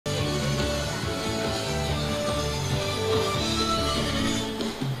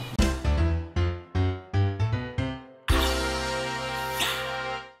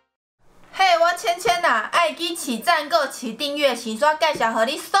会记起赞、搁起订阅，先刷介绍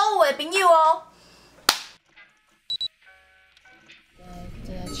给你所有的朋友哦。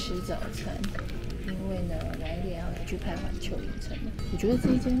正在吃早餐，因为呢，晚一点要来去拍环球影城了。我觉得这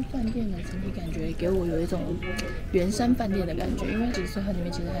一间饭店呢，整体感觉给我有一种圆山饭店的感觉，因为其实它里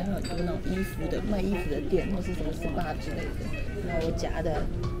面其实还有很多那种衣服的卖衣服的店，或是什么 SPA 之类的。那我夹的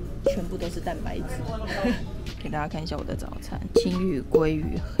全部都是蛋白质。给大家看一下我的早餐：青鱼、鲑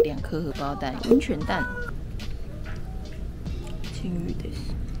鱼、2颗荷包蛋、鹰泉蛋。青鱼的，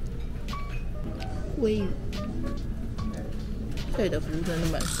鲑鱼。这里的服务真的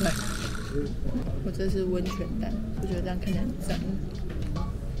蛮帅的。我这是温泉蛋，我觉得这样看起来很赞，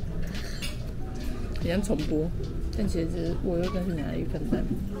很像重播，但其实我又再去拿了一份蛋，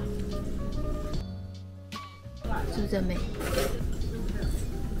是不是很美？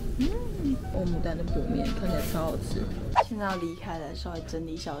欧姆蛋的薄面看起来超好吃。现在要离开了，稍微整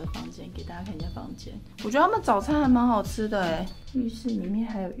理一下我的房间，给大家看一下房间。我觉得他们早餐还蛮好吃的哎，浴室里面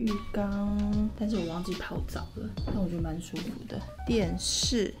还有浴缸，但是我忘记泡澡了，但我觉得蛮舒服的。电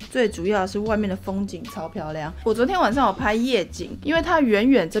视最主要的是外面的风景超漂亮。我昨天晚上有拍夜景，因为它远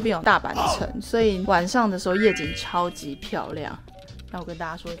远这边有大阪城，所以晚上的时候夜景超级漂亮。那我跟大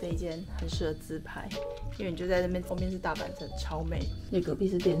家说，这一间很适合自拍，因为你就在那边，后面是大阪城，超美。那隔壁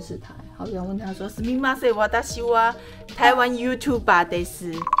是电视台。好，有人问他说：“すみません、私は台湾 YouTuber で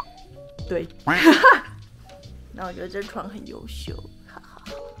す。”对。那我觉得这床很优秀，哈哈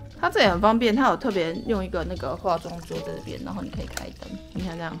哈。它这也很方便，它有特别用一个那个化妆桌在这边，然后你可以开灯，你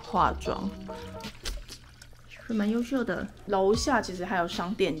看这样化妆。是蛮优秀的。楼下其实还有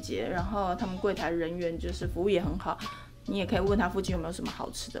商店街，然后他们柜台人员就是服务也很好。你也可以问他附近有没有什么好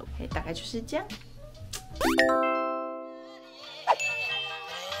吃的，大概就是这样。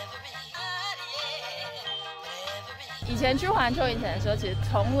以前去环球影城的时候，其实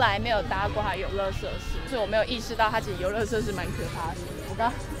从来没有搭过它游乐设施，所以我没有意识到它其实游乐设施蛮可怕的。我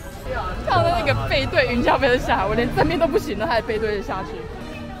刚看到那个背对云霄飞车下来，我连正面都不行了，它还背对着下去。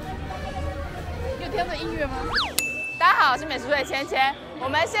你有听到这音乐吗？大家好，我是美食队芊芊，我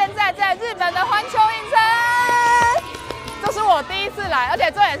们现在在日本的环球影城。这是我第一次来，而且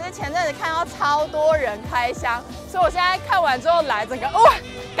这也是前阵子看到超多人开箱，所以我现在看完之后来，整个哇，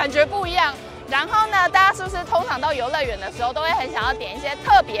感觉不一样。然后呢，大家是不是通常到游乐园的时候都会很想要点一些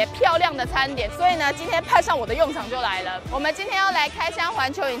特别漂亮的餐点？所以呢，今天派上我的用场就来了。我们今天要来开箱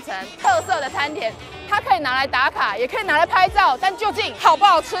环球影城特色的餐点，它可以拿来打卡，也可以拿来拍照，但究竟好不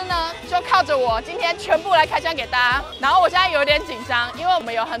好吃呢？就靠着我今天全部来开箱给大家。然后我现在有点紧张，因为我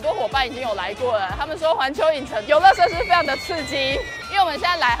们有很多伙伴已经有来过了，他们说环球影城游乐设施非常的刺激。因为我们现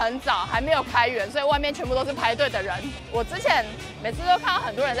在来很早，还没有开园，所以外面全部都是排队的人。我之前每次都看到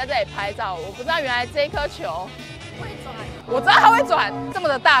很多人在这里拍照，我不知道原来这一颗球会转，我知道它会转，这么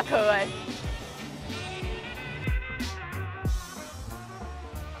的大颗哎。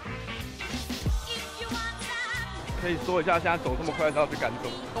可以说一下现在走这么快是要去赶什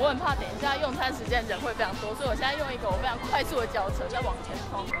么？我很怕等一下用餐时间人会非常多，所以我现在用一个我非常快速的脚程在往前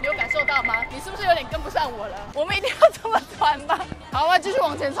冲。你有感受到吗？你是不是有点跟不上我了？我们一定要这么传吧？好，我要继续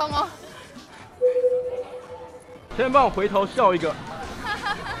往前冲哦。先帮我回头笑一个。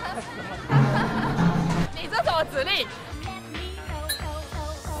你这什么指令？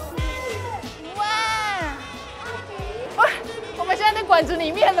哇！我们现在在管子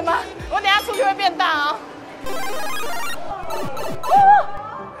里面了吗？我等一下出去会变大哦。哇，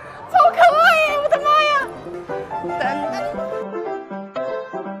超可爱耶！我的妈呀！等等。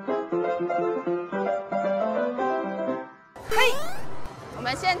嘿，我们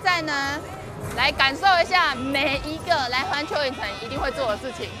现在呢，来感受一下每一个来环球影城一定会做的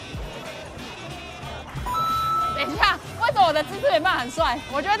事情。等一下，为什么我的姿势没办法很帅？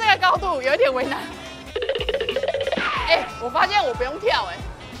我觉得这个高度有一点为难。我发现我不用跳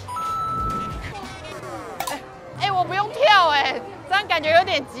我不用跳这样感觉有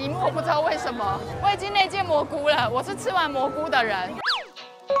点寂寞，不知道为什么。我已经内建蘑菇了，我是吃完蘑菇的人。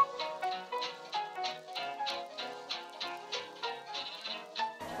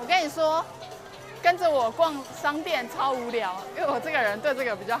我跟你说，跟着我逛商店超无聊，因为我这个人对这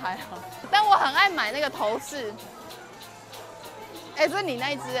个比较还好，但我很爱买那个头饰。这是你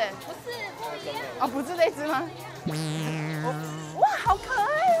那一只不是不一样哦，不是这一只吗？哇，好可爱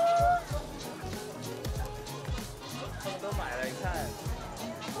哦！他们都买了，你看。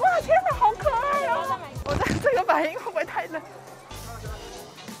哇，天哪，好可爱哦！我这个反应会不会太冷？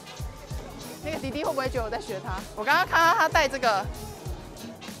那个弟弟会不会觉得我在学他？我刚刚看到他戴这个，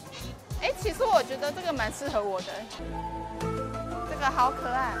其实我觉得这个蛮适合我的，这个好可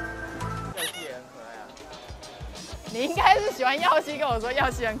爱。这个也很可爱啊。你应该是喜欢耀西跟我说耀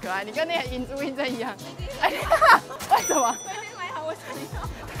西很可爱，你跟那个银珠英真一样。哎呀，为什么？买好我想要，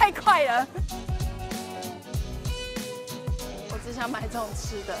太快了。我只想买这种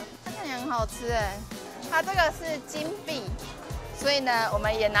吃的，它看起来很好吃哎。它这个是金币，所以呢，我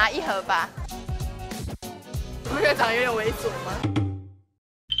们也拿1盒吧。你不觉得长得有点猥琐吗？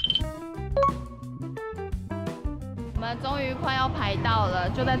我们终于快要排到了，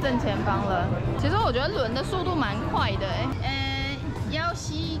就在正前方了。其实我觉得轮的速度蛮快的哎。要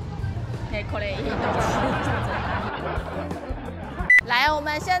西，これいいと来，我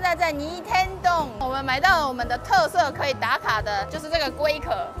们现在在尼天洞，我们买到了我们的特色可以打卡的，就是这个龟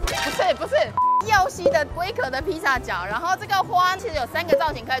壳，不是。耀西的龟壳的披萨角，然后这个花其实有3个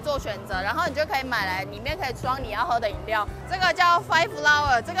造型可以做选择，然后你就可以买来，里面可以装你要喝的饮料。这个叫 Five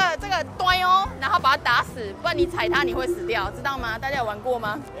Flower， 这个端哦，然后把它打死，不然你踩它你会死掉，知道吗？大家有玩过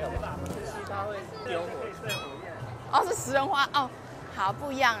吗？没有吧？吃它会丢火。哦，是食人花哦，好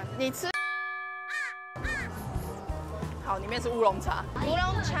不一样，你吃。好，里面是乌龙茶。乌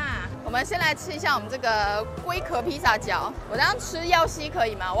龙茶，我们先来吃一下我们这个龟壳披萨角。我这样吃耀西可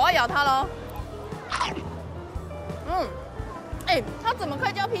以吗？我要咬它喽。它怎么可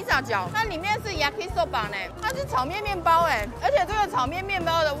以叫披萨角？它里面是 yakisoba 呢，它是炒面面包哎，而且这个炒面面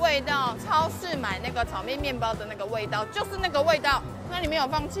包的味道，超市买那个炒面面包的那个味道，就是那个味道。它里面有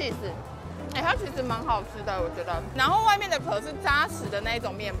放 cheese， 它其实蛮好吃的，我觉得。然后外面的壳是扎实的那一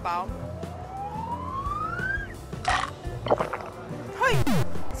种面包。嘿。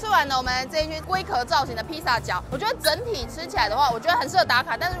吃完了我们这一圈龟壳造型的披萨角，我觉得整体吃起来的话，我觉得很适合打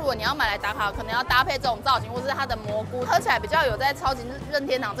卡。但是如果你要买来打卡，可能要搭配这种造型，或是它的蘑菇，喝起来比较有在超级任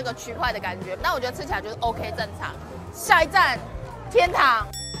天堂这个区块的感觉。那我觉得吃起来就是 OK 正常。下一站，天堂。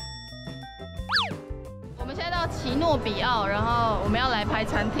我们现在到奇诺比奥，然后我们要来拍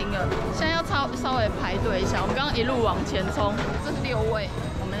餐厅了。现在要稍微排队一下，我们刚刚一路往前冲，这是6位，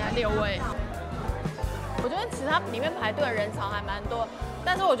我们来6位。我觉得其实它里面排队的人潮还蛮多。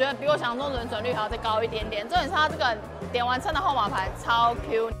但是我觉得比我想象中轮转率还要再高一点点。重点是它这个点完餐的号码牌超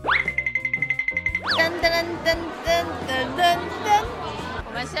Q。噔噔噔噔噔噔噔。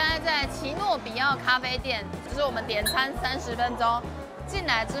我们现在在奇诺比奥咖啡店，就是我们点餐30分钟，进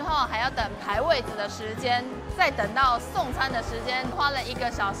来之后还要等排位子的时间，再等到送餐的时间，花了1个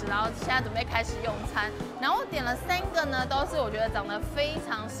小时，然后现在准备开始用餐。然后我点了3个呢，都是我觉得长得非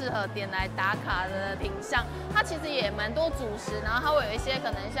常适合点来打卡的品项。它其实也蛮多主食，然后它会有一些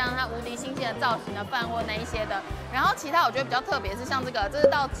可能像它无敌新鲜的造型的饭或那一些的。然后其他我觉得比较特别是像这个，这是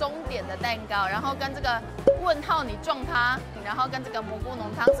到终点的蛋糕，然后跟这个问号你撞它，然后跟这个蘑菇浓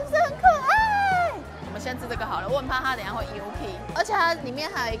汤，是不是很可爱？我们先吃这个好了，我很怕它等一下会 UP， 而且它里面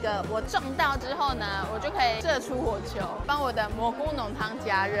还有一个，我撞到之后呢，我就可以射出火球，帮我的蘑菇浓汤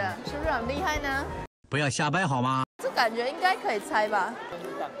加热，是不是很厉害呢？不要瞎掰好吗？这感觉应该可以猜吧？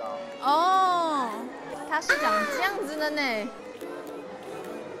蛋糕。哦，它是长这样子的呢。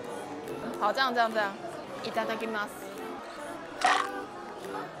好，这样，いただきます。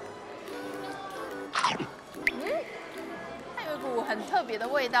它有一股很特别的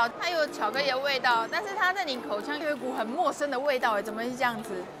味道，它有巧克力的味道，但是它在你口腔有一股很陌生的味道，哎，怎么会是这样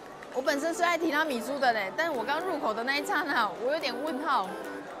子？我本身是爱提拉米苏的嘞，但是我刚入口的那一刹那，我有点问号。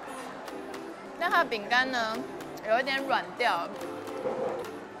但它的饼干呢，有一点软掉。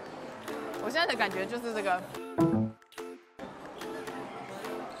我现在的感觉就是这个。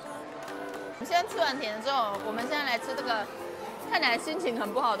我现在吃完甜之后，我们现在来吃这个看起来心情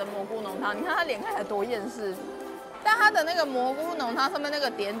很不好的蘑菇浓汤。你看他脸看起来多厌世，但它的那个蘑菇浓汤上面那个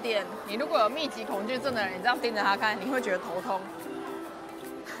点点，你如果有密集恐惧症的人，你这样盯着它看，你会觉得头痛。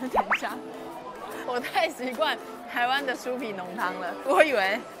等一下，我太习惯台湾的酥皮浓汤了，我以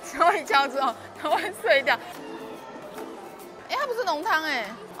为敲一敲之后它会碎掉。它不是浓汤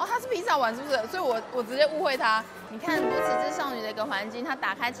哦，它是披萨碗是不是？所以我直接误会它。你看如此之少女的一个环境，它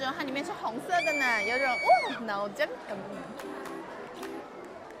打开之后，它里面是红色的呢，有种哇脑浆。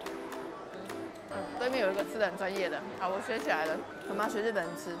对面有一个吃的很专业的，好，我学起来了。我们要学日本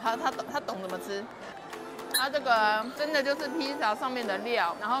人吃，他懂怎么吃。它这个真的就是披萨上面的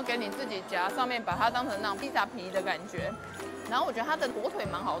料，然后给你自己夹，上面把它当成那种披萨皮的感觉。然后我觉得它的火腿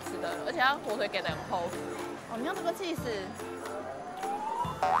蛮好吃的，而且它火腿给的很厚。哦，你看这个起司，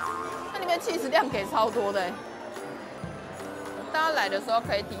它里面起司量给超多的。大家来的时候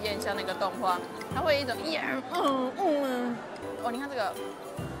可以体验一下那个动画，它会有一种哦，你看这个。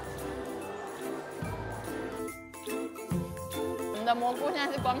我们的蘑菇现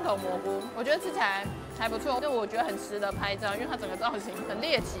在是光头蘑菇，我觉得吃起来还不错，就我觉得很值得拍照，因为它整个造型很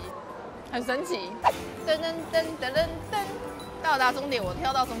猎奇，很神奇。噔噔噔噔噔噔，到达终点，我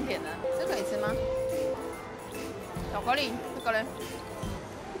跳到终点了，这可以吃吗？巧克力，这个嘞，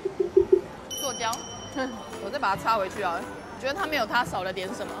塑胶，我再把它插回去啊，觉得它没有它少了点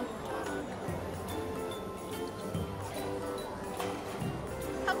什么。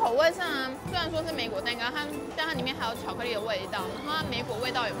它口味上啊，虽然说是莓果蛋糕，但它里面还有巧克力的味道，然后它莓果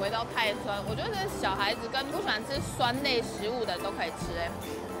味道也不会到太酸。我觉得这小孩子跟不喜欢吃酸类食物的都可以吃哎。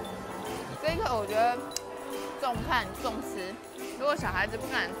这个我觉得重看重吃，如果小孩子不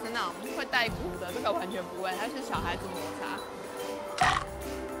敢吃那种会带骨的，这个完全不会，它是小孩子抹茶。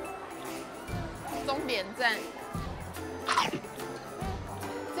终点站。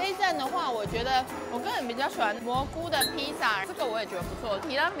这一站的话，我觉得我个人比较喜欢蘑菇的披萨，这个我也觉得不错。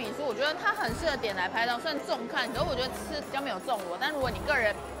提拉米苏，我觉得它很适合点来拍照，虽然重看，可是我觉得吃比较没有中我。但如果你个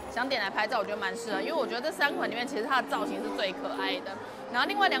人想点来拍照，我觉得蛮适合，因为我觉得这3款里面其实它的造型是最可爱的。然后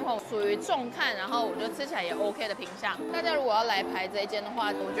另外2款属于重看，然后我觉得吃起来也 OK 的品相。大家如果要来排这一间的话，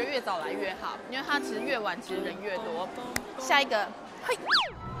我觉得越早来越好，因为它其实越晚其实人越多。下一个，嘿。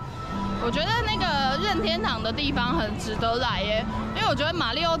我觉得那个任天堂的地方很值得来耶，因为我觉得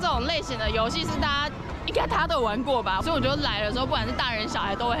马里奥这种类型的游戏是大家应该大家都有玩过吧，所以我觉得来的时候不管是大人小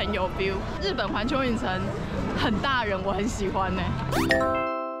孩都会很有 feel。日本环球影城很大人，我很喜欢呢。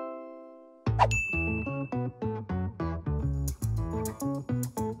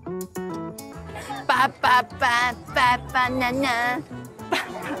爸爸爸爸爸娜娜，爸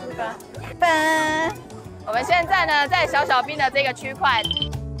爸爸。我们现在呢在小小兵的这个区块。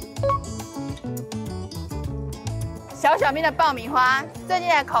小小兵的爆米花最近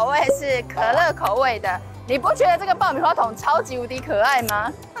的口味是可乐口味的，你不觉得这个爆米花桶超级无敌可爱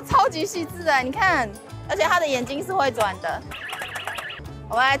吗？它超级细致的，你看，而且它的眼睛是会转的。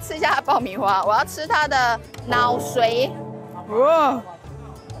我们来吃一下它爆米花，我要吃它的脑髓。哇，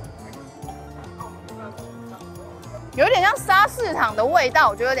有点像沙士糖的味道，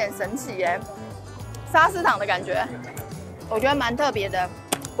我觉得有点神奇耶，沙士糖的感觉，我觉得蛮特别的。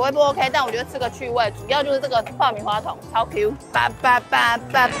不会不 OK， 但我觉得吃个趣味，主要就是这个爆米花桶超 Q， 爸爸爸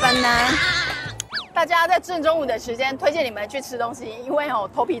爸爸呢。大家在正中午的时间推荐你们去吃东西，因为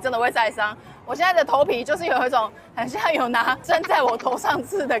头皮真的会晒伤。我现在的头皮就是有一种很像有拿针在我头上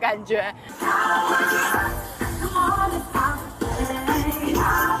刺的感觉。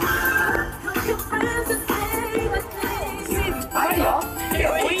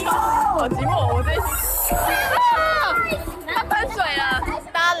好寂寞，我这它喷水了。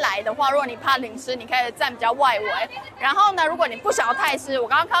大家来的话，如果你怕淋湿，你可以站比较外围。然后呢，如果你不想要太湿，我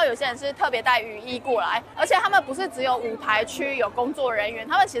刚刚看到有些人是特别带雨衣过来，而且他们不是只有舞台区有工作人员，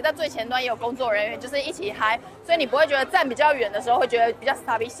他们其实在最前端也有工作人员，就是一起嗨，所以你不会觉得站比较远的时候会觉得比较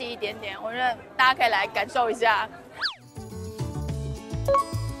傻逼细一点点。我觉得大家可以来感受一下。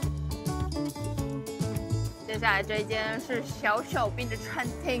接下来这一间是小小兵的餐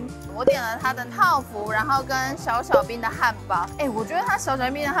厅，我点了它的套服，然后跟小小兵的汉堡。我觉得它小小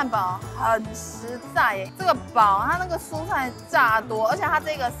兵的汉堡很实在这个堡它那个蔬菜炸多，而且它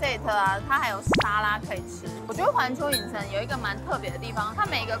这个 set 啊，它还有沙拉可以吃。我觉得环球影城有一个蛮特别的地方，它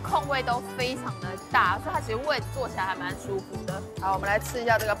每一个空位都非常的大，所以它其实位置坐起来还蛮舒服的。好，我们来吃一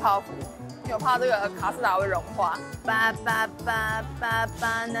下这个泡芙，因为我怕这个卡士达会融化。巴巴巴巴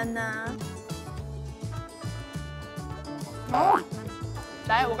巴娜娜。哦，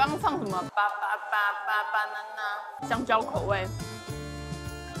来，我刚刚唱什么？巴巴巴巴巴娜娜，香蕉口味，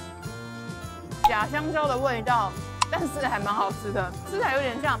假香蕉的味道，但是还蛮好吃的，吃起来有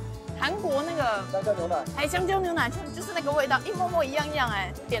点像韩国那个香蕉牛奶，香蕉牛奶就是那个味道，一模模一样样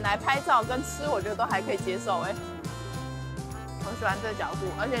点来拍照跟吃，我觉得都还可以接受我喜欢这个角度，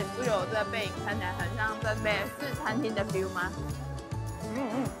而且你不觉得我这个背影看起来很像在美式餐厅的 feel 吗？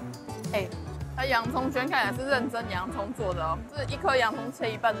它洋葱圈看起来是认真洋葱做的就是一颗洋葱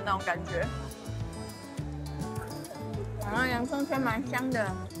切一半的那种感觉。然后洋葱圈蛮香的。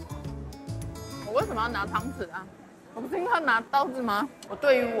我为什么要拿汤匙啊？我不是应该拿刀子吗？我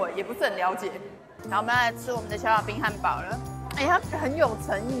对于我也不是很了解。然后我们要来吃我们的小小兵汉堡了。它很有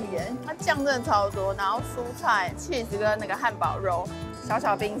诚意耶，它酱真的超多，然后蔬菜、cheese 跟那个汉堡肉。小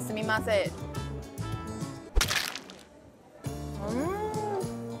小兵すみません。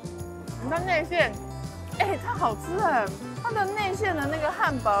它内馅，它好吃它的内馅的那个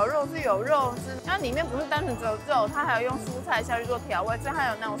汉堡肉是有肉汁，它里面不是单纯只有肉，它还有用蔬菜下去做调味，所以它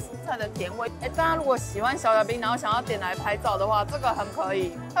有那种蔬菜的甜味。大家如果喜欢小小兵，然后想要点来拍照的话，这个很可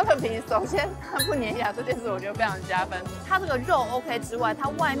以。它的皮首先它不粘牙，这件事我觉得非常加分。它这个肉 OK 之外，它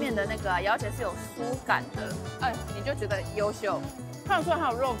外面的那个咬起来是有酥感的，你就觉得优秀。看得出来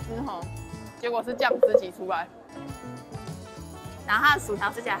还有肉汁结果是酱汁挤出来。然后它的薯条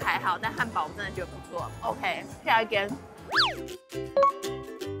吃起来还好，但汉堡我真的觉得不错。OK， 下一间。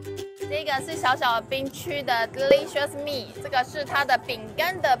这个是小小的冰区的 Delicious Me， 这个是它的饼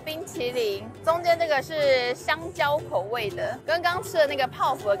干的冰淇淋，中间这个是香蕉口味的，跟刚吃的那个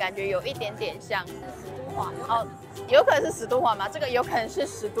泡芙的感觉有一点点像。哦，有可能是10度滑吗？这个有可能是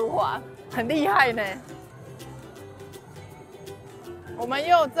10度滑，很厉害呢。我们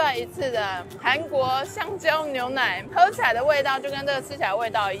又再一次的韩国香蕉牛奶，喝起来的味道就跟这个吃起来的味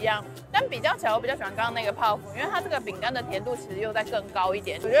道一样，但比较起来我比较喜欢刚刚那个泡芙，因为它这个饼干的甜度其实又再更高一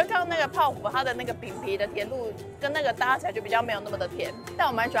点。我觉得刚刚那个泡芙它的那个饼皮的甜度跟那个搭起来就比较没有那么的甜，但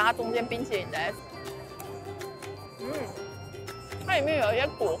我蛮喜欢它中间冰淇淋的。它里面有一些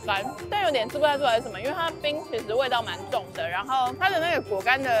果干，但有点吃不太出来是什么，因为它冰其实味道蛮重的，然后它的那个果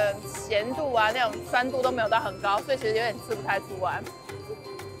干的咸度啊，那种酸度都没有到很高，所以其实有点吃不太出来。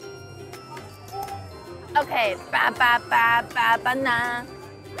OK， banana。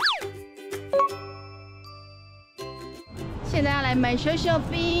现在要来买小小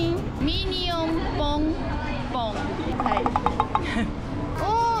冰 ，Minion 蹦蹦，哎，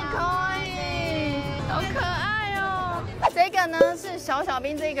哦，可以，好可爱哦。这个呢是小小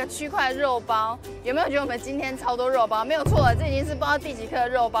冰这个区块肉包，有没有觉得我们今天超多肉包？没有错，这已经是不知道第几颗的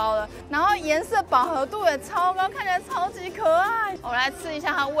肉包了。然后颜色饱和度也超高，看起来超级可爱。我们来吃一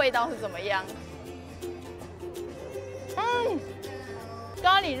下它味道是怎么样。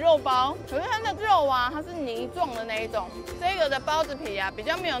咖喱肉包，可是它的肉啊，它是泥状的那一种。这个的包子皮啊，比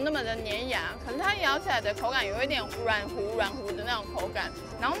较没有那么的粘牙，可是它咬起来的口感有一点软糊的那种口感。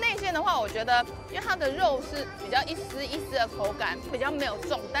然后内馅的话，我觉得因为它的肉是比较一丝一丝的口感，比较没有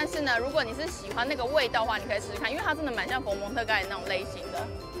重。但是呢，如果你是喜欢那个味道的话，你可以试试看，因为它真的蛮像佛蒙特咖喱那种类型的。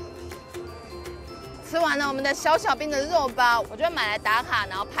吃完了我们的小小冰的肉包，我觉得买来打卡，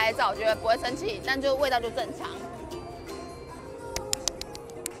然后拍照，我觉得不会生气，但就味道就正常。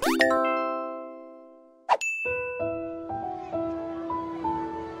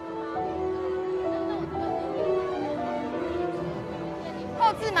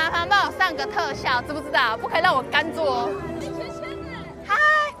后置麻烦帮我上个特效，知不知道？不可以让我干坐哦。嗨，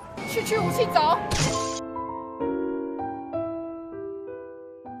去武器走。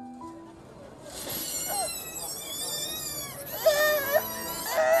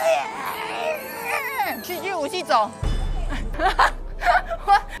去武器走。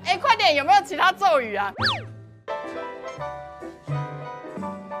哎，快点，有没有其他咒语啊？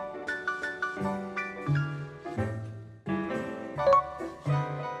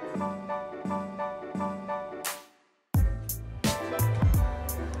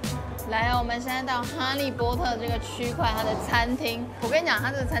来，我们现在到哈利波特这个区块，它的餐厅。我跟你讲，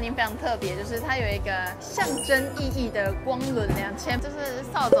它这个餐厅非常特别，就是它有一个象征意义的光轮2000，就是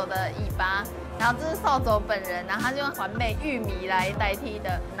扫帚的尾巴。然后这是扫帚本人，然后他就用环妹玉米来代替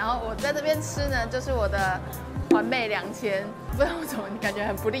的。然后我在这边吃呢，就是我的环妹2000，不知道为什么感觉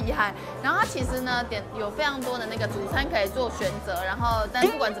很不厉害。然后它其实呢有非常多的那个主餐可以做选择，然后但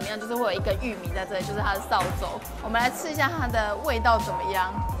不管怎么样，就是会有一根玉米在这里，就是它的扫帚。我们来吃一下它的味道怎么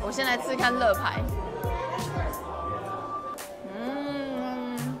样。我先来吃看乐牌。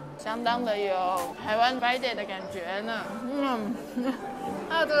相当的有台湾 Friday 的感觉呢。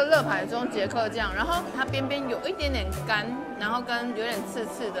它的这个乐牌是用捷克酱，然后它边边有一点点干，然后跟有点刺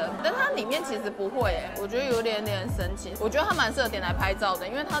刺的，但它里面其实不会耶，我觉得有点神奇。我觉得它蛮适合点来拍照的，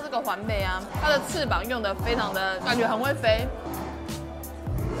因为它这个环贝啊，它的翅膀用的非常的感觉很会飞。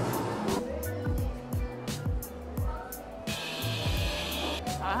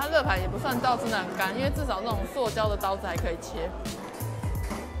啊，它乐牌也不算到真的很干，因为至少那种塑胶的刀子还可以切。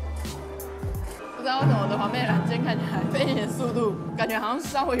不知道为什么我的环贝2000看起来飞行的速度感觉好像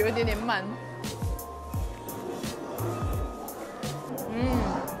稍微有一点点慢。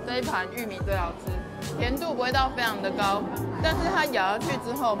这一盘玉米最好吃，甜度不会到非常的高，但是它咬下去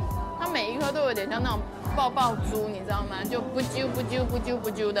之后，它每一颗都有点像那种爆爆珠，你知道吗？就不啾不啾不啾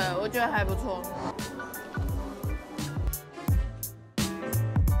不啾的，我觉得还不错。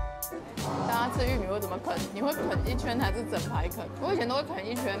大家吃玉米会怎么啃？你会啃一圈还是整排啃？我以前都会啃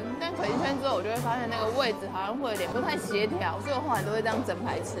一圈，但啃一圈之后，我就会发现那个位置好像会有点不太协调，所以我后来都会这样整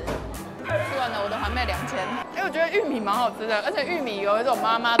排吃。吃完了我的环妹2000，我觉得玉米蛮好吃的，而且玉米有一种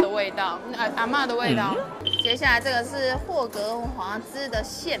妈妈的味道，阿嬷的味道。接下来这个是霍格华兹的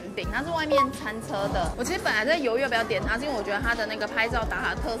馅饼，它是外面餐车的。我其实本来在犹豫要不要点它，是因为我觉得它的那个拍照打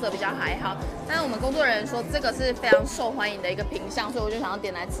卡特色比较还好，但是我们工作人员说这个是非常受欢迎的一个品项，所以我就想要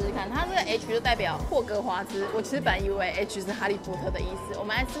点来吃吃看。它这个 H 就代表霍格华兹，我其实本来以为 H 是哈利波特的意思。我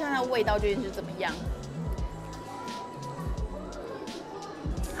们来吃看它的味道究竟是怎么样。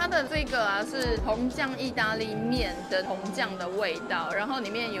它的这个啊是红酱意大利面的红酱的味道，然后里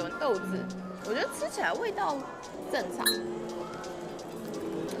面有豆子，我觉得吃起来味道正常。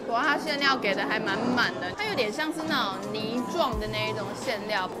哇，它馅料给的还蛮满的，它有点像是那种泥状的那一种馅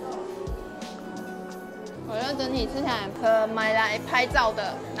料。我觉得整体吃起来可买来拍照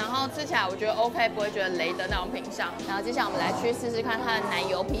的，然后吃起来我觉得 OK， 不会觉得雷的那种品相。然后接下来我们来去试试看它的奶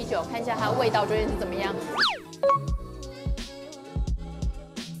油啤酒，看一下它的味道究竟是怎么样。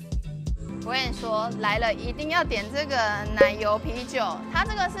我跟你说，来了一定要点这个奶油啤酒，它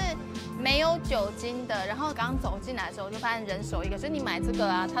这个是没有酒精的。然后刚走进来的时候，我就发现人手一个，所以你买这个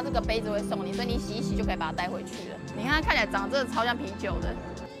啊，它这个杯子会送你，所以你洗一洗就可以把它带回去了。你看它看起来长得真的超像啤酒的。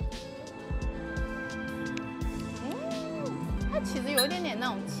它其实有一点点那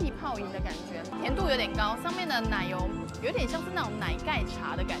种气泡饮的感觉，甜度有点高，上面的奶油有点像是那种奶盖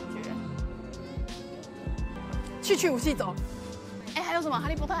茶的感觉。去武器走。哎，还有什么？哈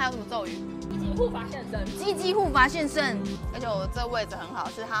利波特还有什么咒语？积极护法现身。积极护法现身。而且我这位置很好，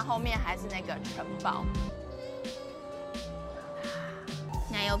是它后面还是那个城堡。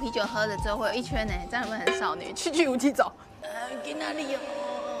奶油啤酒喝了之后会有一圈呢，这样会不会很少女？去武器走。去哪里哦？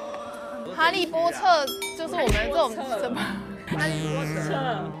哈利波特就是我们这种什么？哈利波特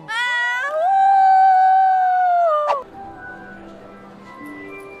啊！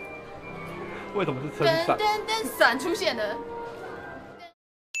为什么是撑伞？伞出现了。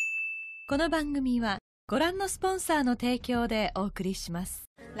この番組はご覧のスポンサーの提供でお送りします。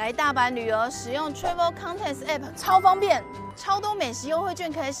来大阪旅游，使用 Travel Contest App 超方便，超多美食优惠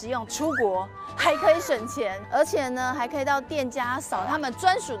券可以使用，出国还可以省钱，而且呢还可以到店家扫他们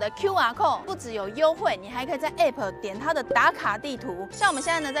专属的 QR code， 不只有优惠，你还可以在 App 点它的打卡地图。像我们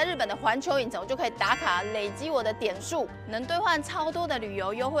现在呢在日本的环球影城，我就可以打卡累积我的点数，能兑换超多的旅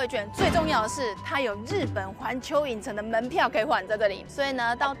游优惠券。最重要的是，它有日本环球影城的门票可以换在这里，所以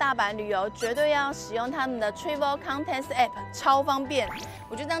呢到大阪旅游绝对要使用他们的 Travel Contest App， 超方便。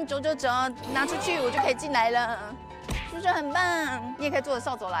我就这样走，拿出去我就可以进来了，是不是很棒？你也可以坐着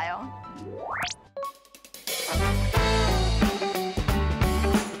扫帚来哦。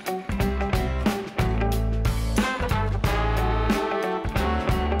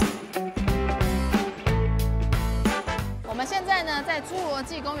我们现在呢在侏罗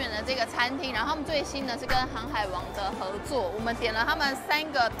纪公园的这个餐厅，然后他们最新呢是跟航海王的合作，我们点了他们3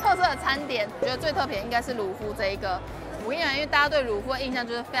个特色的餐点，我觉得最特别应该是鲁夫这一个。我跟你讲，因为大家对鲁夫的印象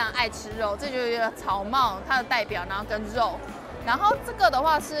就是非常爱吃肉，这就是一个草帽它的代表，然后跟肉，然后这个的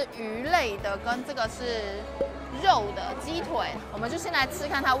话是鱼类的，跟这个是肉的鸡腿，我们就先来吃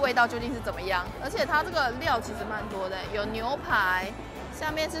看它味道究竟是怎么样。而且它这个料其实蛮多的，有牛排，下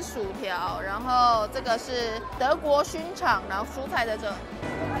面是薯条，然后这个是德国熏肠，然后蔬菜在这。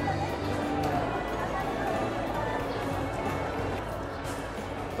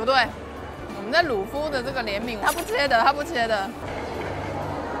不对。我们在鲁夫的这个联名，它不切的。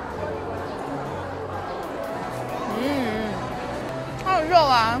它的肉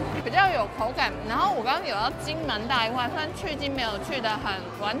啊比较有口感，然后我刚刚有到筋蛮大一块，虽然去筋没有去的很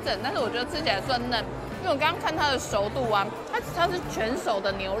完整，但是我觉得吃起来算嫩，因为我刚刚看它的熟度啊，它是全熟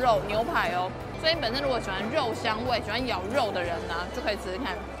的牛排哦，所以你本身如果喜欢肉香味、喜欢咬肉的人呢、就可以吃吃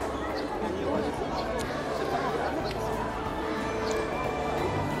看。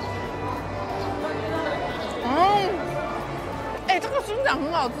这个熏肠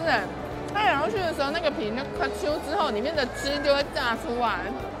很好吃哎，它咬下去的时候，那个皮那颗揪之后，里面的汁就会炸出来。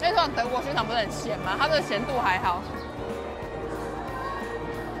那种德国熏肠不是很咸吗？它这个咸度还好。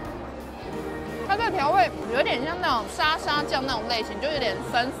它这个调味有点像那种沙沙酱那种类型，就有点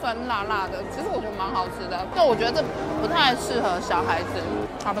酸酸辣辣的。其实我觉得蛮好吃的，但我觉得这不太适合小孩子。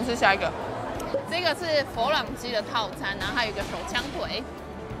好，我们吃下一个。这个是佛朗鸡的套餐，然后还有一个手枪腿。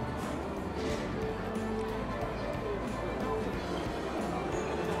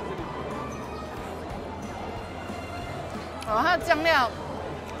它的酱料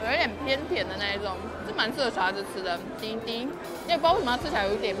有一点偏甜的那一种，是蛮适合小孩子吃的。滴滴，因为不知道为什么它吃起来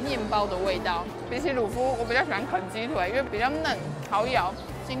有一点面包的味道。比起鲁夫，我比较喜欢啃鸡腿，因为比较嫩，好咬，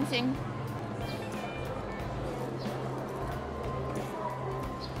清新。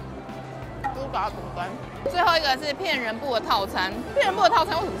猪打饼干。最后一个是骗人部的套餐，骗人部的套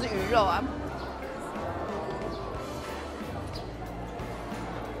餐为什么是鱼肉啊？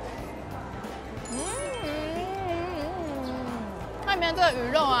它里面这个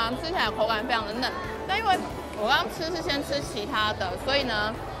鱼肉啊，吃起来口感非常的嫩。但因为我刚刚吃是先吃其他的，所以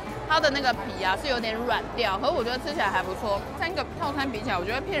呢，它的那个皮啊是有点软掉，可是我觉得吃起来还不错。3个套餐比起来，我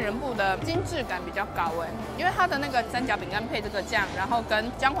觉得骗人部的精致感比较高哎，因为它的那个三角饼干配这个酱，然后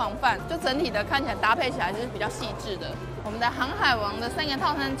跟姜黄饭，就整体的看起来搭配起来就是比较细致的。我们的航海王的3个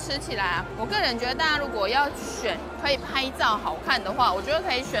套餐吃起来啊，我个人觉得大家如果要选可以拍照好看的话，我觉得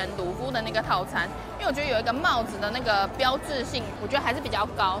可以选鲁夫的那个套餐，因为我觉得有一个帽子的那个标志性，我觉得还是比较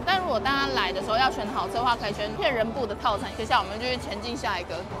高。但如果大家来的时候要选好吃的话，可以选骗人部的套餐。接下来我们就去前进下一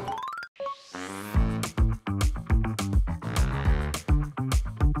个。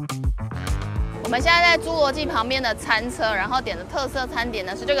我们现在在侏罗纪旁边的餐车，然后点的特色餐点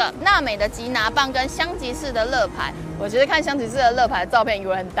呢是这个纳美的吉拿棒跟香吉士的乐牌。我其实看香吉士的乐牌的照片以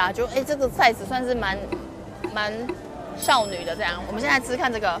为很大，就这个 size 算是蛮少女的这样。我们现在吃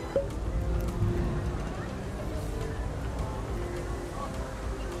看这个，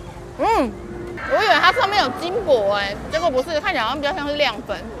我以为它上面有金箔结果不是，看起来好像比较像是亮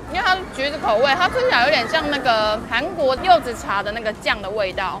粉，因为它是橘子口味，它吃起来有点像那个韩国柚子茶的那个酱的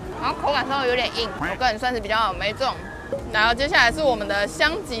味道，然后口感稍微有点硬，我个人算是比较没这种。然后接下来是我们的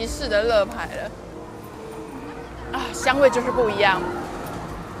香吉士的乐牌了，香味就是不一样。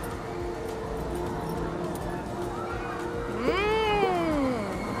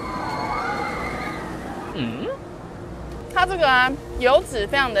它这个油脂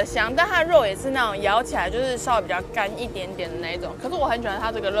非常的香，但它的肉也是那种咬起来就是稍微比较干一点点的那一种。可是我很喜欢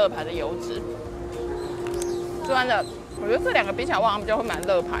它这个乐牌的油脂。说完了，我觉得这2个比起来，我好像比较会买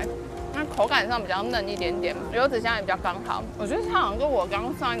乐牌，那口感上比较嫩一点点，油脂香也比较刚好。我觉得它好像跟我刚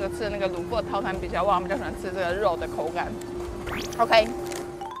刚上一个吃的那个鲁夫的套餐比起来，我好像比较喜欢吃这个肉的口感。OK。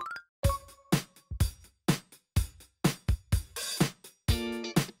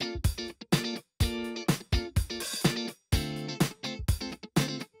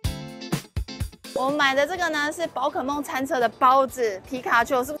我们买的这个呢是宝可梦餐车的包子，皮卡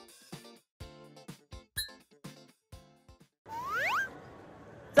丘是不是？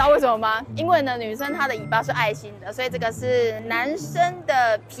知道为什么吗？因为呢，女生她的尾巴是爱心的，所以这个是男生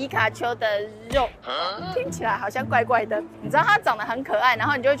的皮卡丘的肉，听起来好像怪怪的。你知道它长得很可爱，然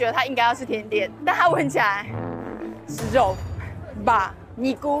后你就会觉得它应该要是甜点，但它闻起来是肉吧？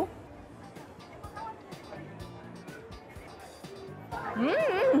尼姑。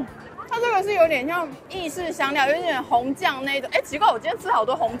它这个是有点像意式香料，有点红酱那种。奇怪，我今天吃好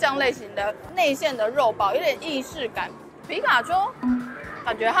多红酱类型的内馅的肉堡，有点意式感。皮卡丘，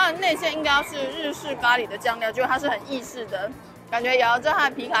感觉它的内馅应该要是日式咖喱的酱料，结果它是很意式的，感觉咬着它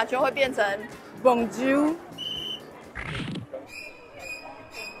的皮卡丘会变成 Bonjour。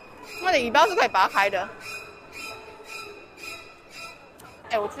它的尾巴是可以拔开的。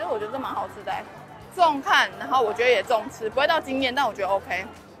我其实觉得这蛮好吃的，重看，然后我觉得也重吃，不会到惊艳，但我觉得 OK。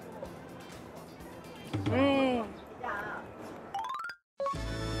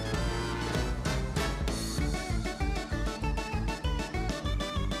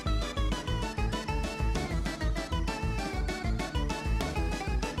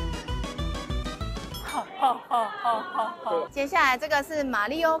接下来这个是马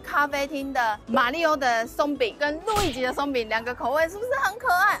里欧咖啡厅的马里欧的松饼跟路易吉的松饼，2个口味是不是很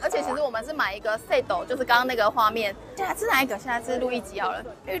可爱？而且其实我们是买一个 set， 就是刚刚那个画面。现在吃哪一个？现在吃路易吉好了，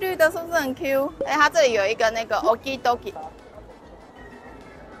绿绿的，是不是很 Q？ 它这里有一个那个 Oki Doki。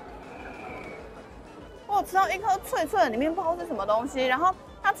我吃到一颗脆脆的，里面不知道是什么东西，然后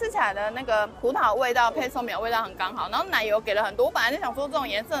它吃起来的那个葡萄味道配松饼的味道很刚好，然后奶油给了很多。我本来就想说这种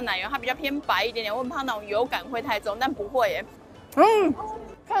颜色的奶油它比较偏白一点点，我很怕那种油感会太重，但不会耶。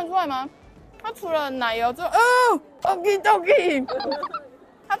看得出来吗？它除了奶油之外，Okie dokie，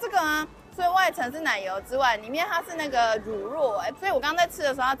 它这个啊，所以外层是奶油之外，里面它是那个乳酪所以我刚刚在吃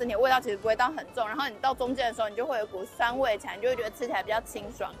的时候，它整体的味道其实不会到很重，然后你到中间的时候，你就会有股酸味起来，你就会觉得吃起来比较清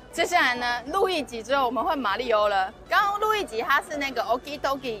爽。接下来呢，路易吉之后我们换马里欧了。刚刚路易吉它是那个 Okie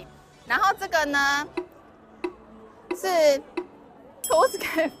dokie， 然后这个呢是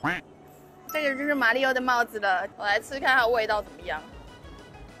Tosca。这个就是马里欧的帽子了，我来吃看它的味道怎么样。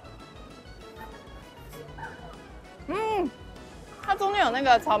它中间有那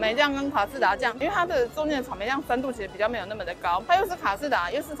个草莓酱跟卡士达酱，因为它的中间的草莓酱酸度其实比较没有那么的高，它又是卡士达，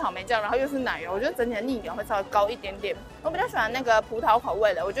又是草莓酱，然后又是奶油，我觉得整体的腻感会稍微高一点点。我比较喜欢那个葡萄口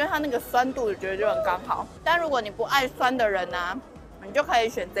味的，我觉得它那个酸度我觉得就很刚好。但如果你不爱酸的人啊，你就可以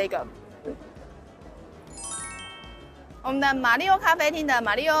选这个。我们的马里欧咖啡厅的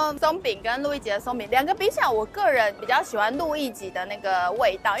马里欧松饼跟路易吉的松饼，2个比起来，我个人比较喜欢路易吉的那个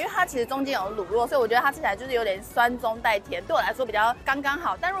味道，因为它其实中间有乳酪，所以我觉得它吃起来就是有点酸中带甜，对我来说比较刚刚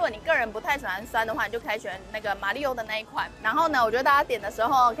好。但如果你个人不太喜欢酸的话，你就可以选那个马里欧的那一款。然后呢，我觉得大家点的时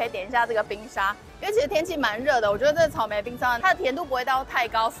候可以点一下这个冰沙，因为其实天气蛮热的，我觉得这个草莓冰沙它的甜度不会到太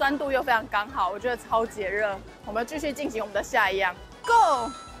高，酸度又非常刚好，我觉得超解热。我们继续进行我们的下一样 ，Go！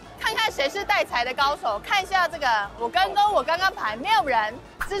看看谁是带财的高手，看一下这个，我刚刚排，没有人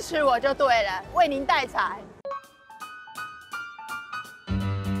支持我就对了，为您带财。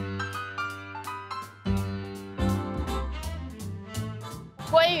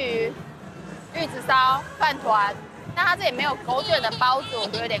鲑鱼、玉子烧、饭团。那它这里没有狗卷的包子，我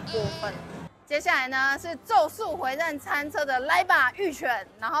觉得有点过分。接下来呢是咒术回战餐车的来吧玉犬，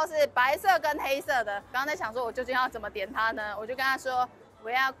然后是白色跟黑色的。刚刚在想说我究竟要怎么点它呢？我就跟他说我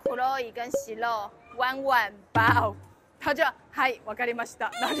要黒い跟白肉碗包，他就嗨わかりました，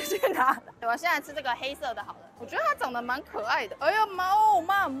然后就去拿。我现在吃这个黑色的好了，我觉得它长得蛮可爱的。哎呀猫，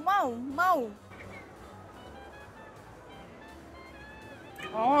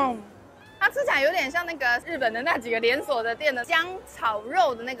哦。它吃起来有点像那个日本的那几个连锁的店的姜炒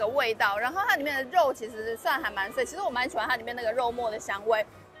肉的那个味道，然后它里面的肉其实算还蛮碎，其实我蛮喜欢它里面那个肉末的香味，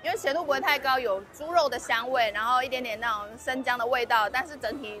因为咸度不会太高，有猪肉的香味，然后一点点那种生姜的味道，但是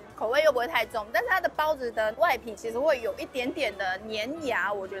整体口味又不会太重。但是它的包子的外皮其实会有一点点的粘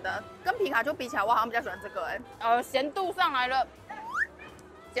牙，我觉得跟皮卡丘比起来，我好像比较喜欢这个咸度上来了，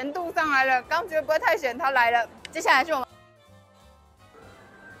咸度上来了，刚觉得不会太咸，它来了。接下来是我们。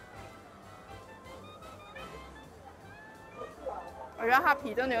我觉得它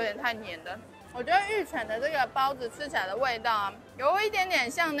皮真的有点太黏了。我觉得玉犬的这个包子吃起来的味道啊，有一点点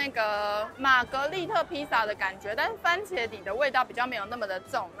像那个玛格丽特披萨的感觉，但是番茄底的味道比较没有那么的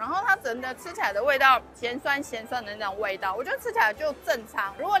重，然后它整个吃起来的味道咸酸的那种味道，我觉得吃起来就正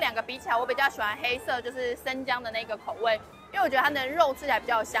常。如果两个比起来，我比较喜欢黑色，就是生姜的那个口味。因为我觉得它的肉吃起来比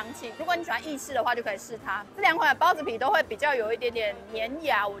较有香气，如果你喜欢意式的话，就可以试它。这两款的包子皮都会比较有一点点粘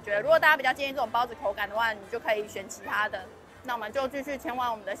牙，我觉得如果大家比较建议这种包子口感的话，你就可以选其他的。那我们就继续前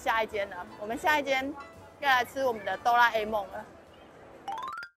往我们的下一间了。我们下一间要来吃我们的哆啦 A 梦了。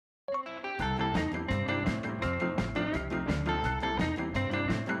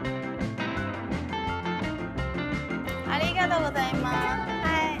ありがとうございます。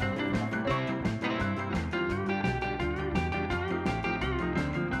嗨。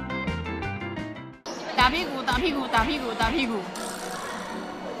打屁股，打屁股，打屁股，打屁股。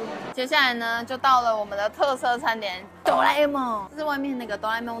接下来呢，就到了我们的特色餐点哆啦 A 梦，这是外面那个哆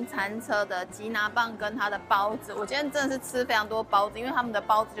啦 A 梦餐车的吉拿棒跟它的包子。我今天真的是吃非常多包子，因为他们的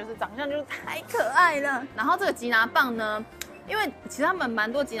包子就是长相就是太可爱了。然后这个吉拿棒呢，因为其实他们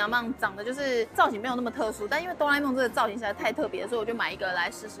蛮多吉拿棒长得就是造型没有那么特殊，但因为哆啦 A 梦这个造型实在太特别，所以我就买一个来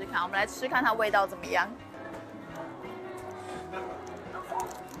试试看。我们来吃看它味道怎么样。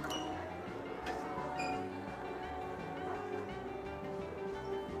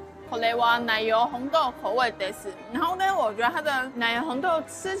これは奶油红豆口味です。然后呢，我觉得它的奶油红豆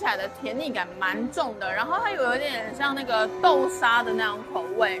吃起来的甜腻感蛮重的，然后它有一点像那个豆沙的那种口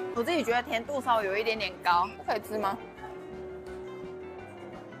味。我自己觉得甜度稍微有一点点高，可以吃吗？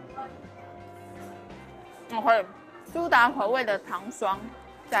可以。苏打口味的糖霜，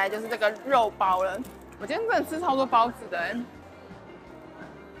再来就是这个肉包了。我今天真的吃超多包子的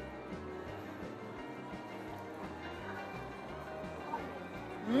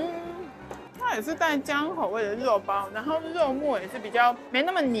它也是带姜口味的肉包，然后肉末也是比较没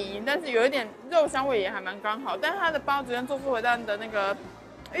那么泥，但是有一点肉香味也还蛮刚好。但是它的包子跟咒术回战的那个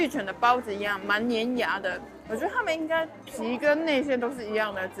玉犬的包子一样，蛮粘牙的。我觉得他们应该皮跟内馅都是一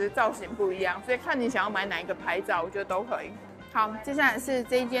样的，只是造型不一样，所以看你想要买哪一个牌子，我觉得都可以。好，接下来是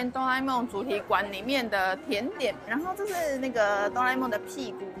这一间哆啦 A 梦主题馆里面的甜点，然后这是那个哆啦 A 梦的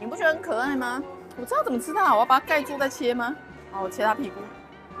屁股，你不觉得很可爱吗？我知道怎么吃它，我要把它盖住再切吗？好，我切它屁股。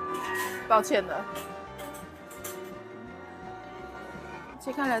抱歉了，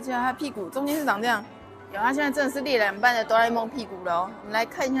切开了，它屁股中间是长这样。有，它现在真的是裂两半的哆啦 A 梦屁股了哦。我们来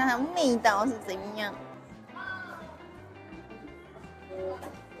看一下它的味道是怎样。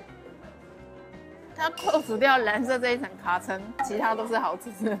它扣除掉蓝色这一层卡层，其他都是好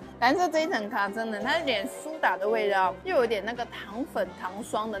吃的。蓝色这一层卡层呢，它有点苏打的味道，又有点那个糖粉、糖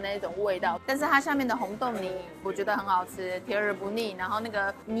霜的那种味道。但是它下面的红豆泥，我觉得很好吃，甜而不腻。然后那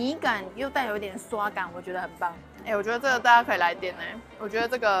个泥感又带有一点刷感，我觉得很棒。我觉得这个大家可以来点我觉得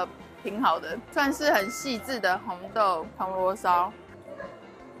这个挺好的，算是很细致的红豆铜锣烧。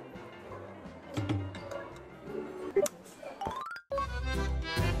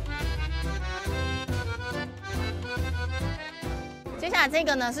接下来这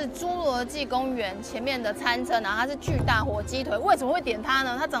个呢是侏罗纪公园前面的餐车，然后它是巨大火鸡腿。为什么会点它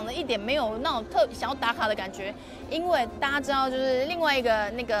呢？它长得一点没有那种特别想要打卡的感觉，因为大家知道，就是另外一个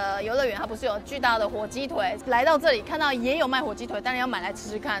那个游乐园，它不是有巨大的火鸡腿？来到这里看到也有卖火鸡腿，当然要买来吃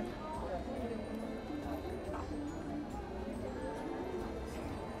吃看。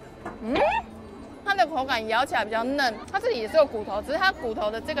它的口感咬起来比较嫩，它这里也是有骨头，只是它骨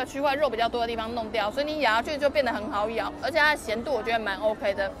头的这个区块肉比较多的地方弄掉，所以你咬下去就变得很好咬，而且它的咸度我觉得蛮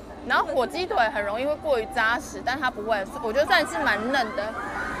OK 的。然后火鸡腿很容易会过于扎实，但它不会，我觉得算是蛮嫩的。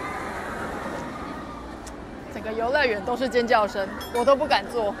整整个游乐园都是尖叫声，我都不敢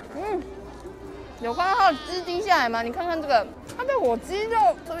坐。有看到它的汁滴下来吗？你看看这个，它的火鸡肉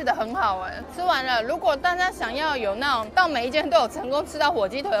处理的很好哎。吃完了，如果大家想要有那种到每一间都有成功吃到火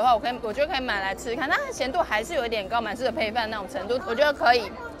鸡腿的话，我觉得可以买来吃看。但它的咸度还是有一点高，蛮适合配饭那种程度，我觉得可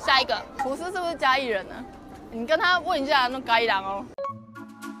以。下一个，厨师是不是嘉义人呢？你跟他问一下，那嘉义人哦。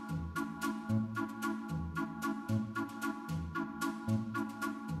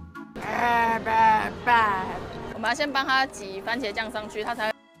我们要先帮他挤番茄酱上去，他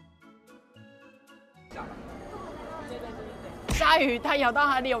才。鲨鱼它咬到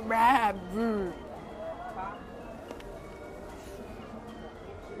它里有 rap，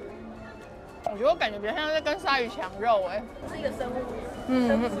 我觉得我感觉比较像在跟鲨鱼抢肉哎。是一个生物，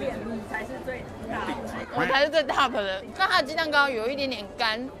生物演你才是最大的，我才是最 top 的。那它的鸡蛋糕有一点点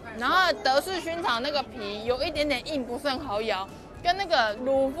干，然后德式熏肠那个皮有一点点硬，不是很好咬。跟那个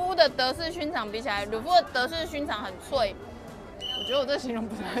鲁夫的德式熏肠比起来，鲁夫的德式熏肠很脆。我觉得我这形容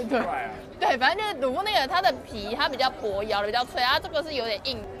不太对，对，反正就是鲁夫那个它的皮它比较薄，咬的比较脆，它这个是有点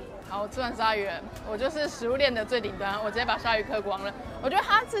硬。好，我吃完鲨鱼了，我就是食物链的最顶端，我直接把鲨鱼嗑光了。我觉得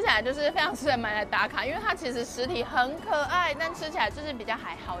它吃起来就是非常适合买来打卡，因为它其实实体很可爱，但吃起来就是比较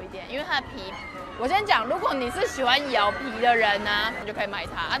还好一点，因为它的皮。我先讲，如果你是喜欢咬皮的人呢，你就可以买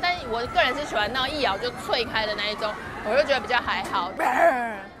它啊。但我个人是喜欢那种一咬就脆开的那一种，我就觉得比较还好。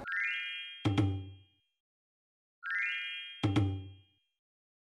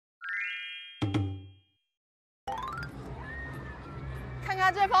看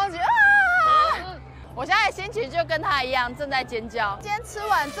看这风景啊！我现在的心情就跟他一样，正在尖叫。今天吃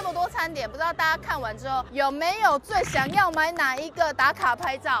完这么多餐点，不知道大家看完之后有没有最想要买哪一个打卡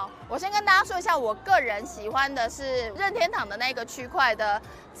拍照？我先跟大家说一下，我个人喜欢的是任天堂的那个区块的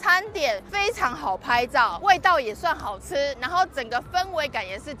餐点，非常好拍照，味道也算好吃，然后整个氛围感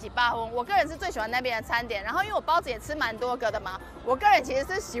也是几把分。我个人是最喜欢那边的餐点，然后因为我包子也吃蛮多个的嘛，我个人其实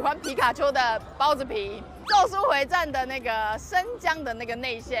是喜欢皮卡丘的包子皮。咒术回战的那个生姜的那个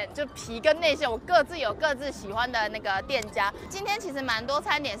内馅，就皮跟内馅，我各自有各自喜欢的那个店家。今天其实蛮多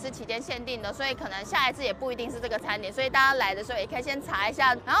餐点是期间限定的，所以可能下一次也不一定是这个餐点，所以大家来的时候也可以先查一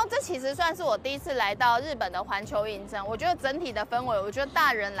下。然后这其实算是我第一次来到日本的环球影城，我觉得整体的氛围，我觉得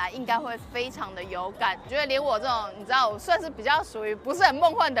大人来应该会非常的有感。我觉得连我这种你知道，我算是比较属于不是很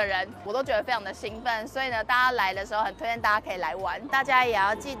梦幻的人，我都觉得非常的兴奋。所以呢，大家来的时候很推荐大家可以来玩，大家也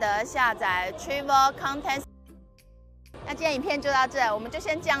要记得下载 Travel Content。那今天影片就到这，我们就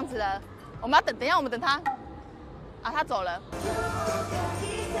先这样子了。我们要等一下，我们等他啊，他走了。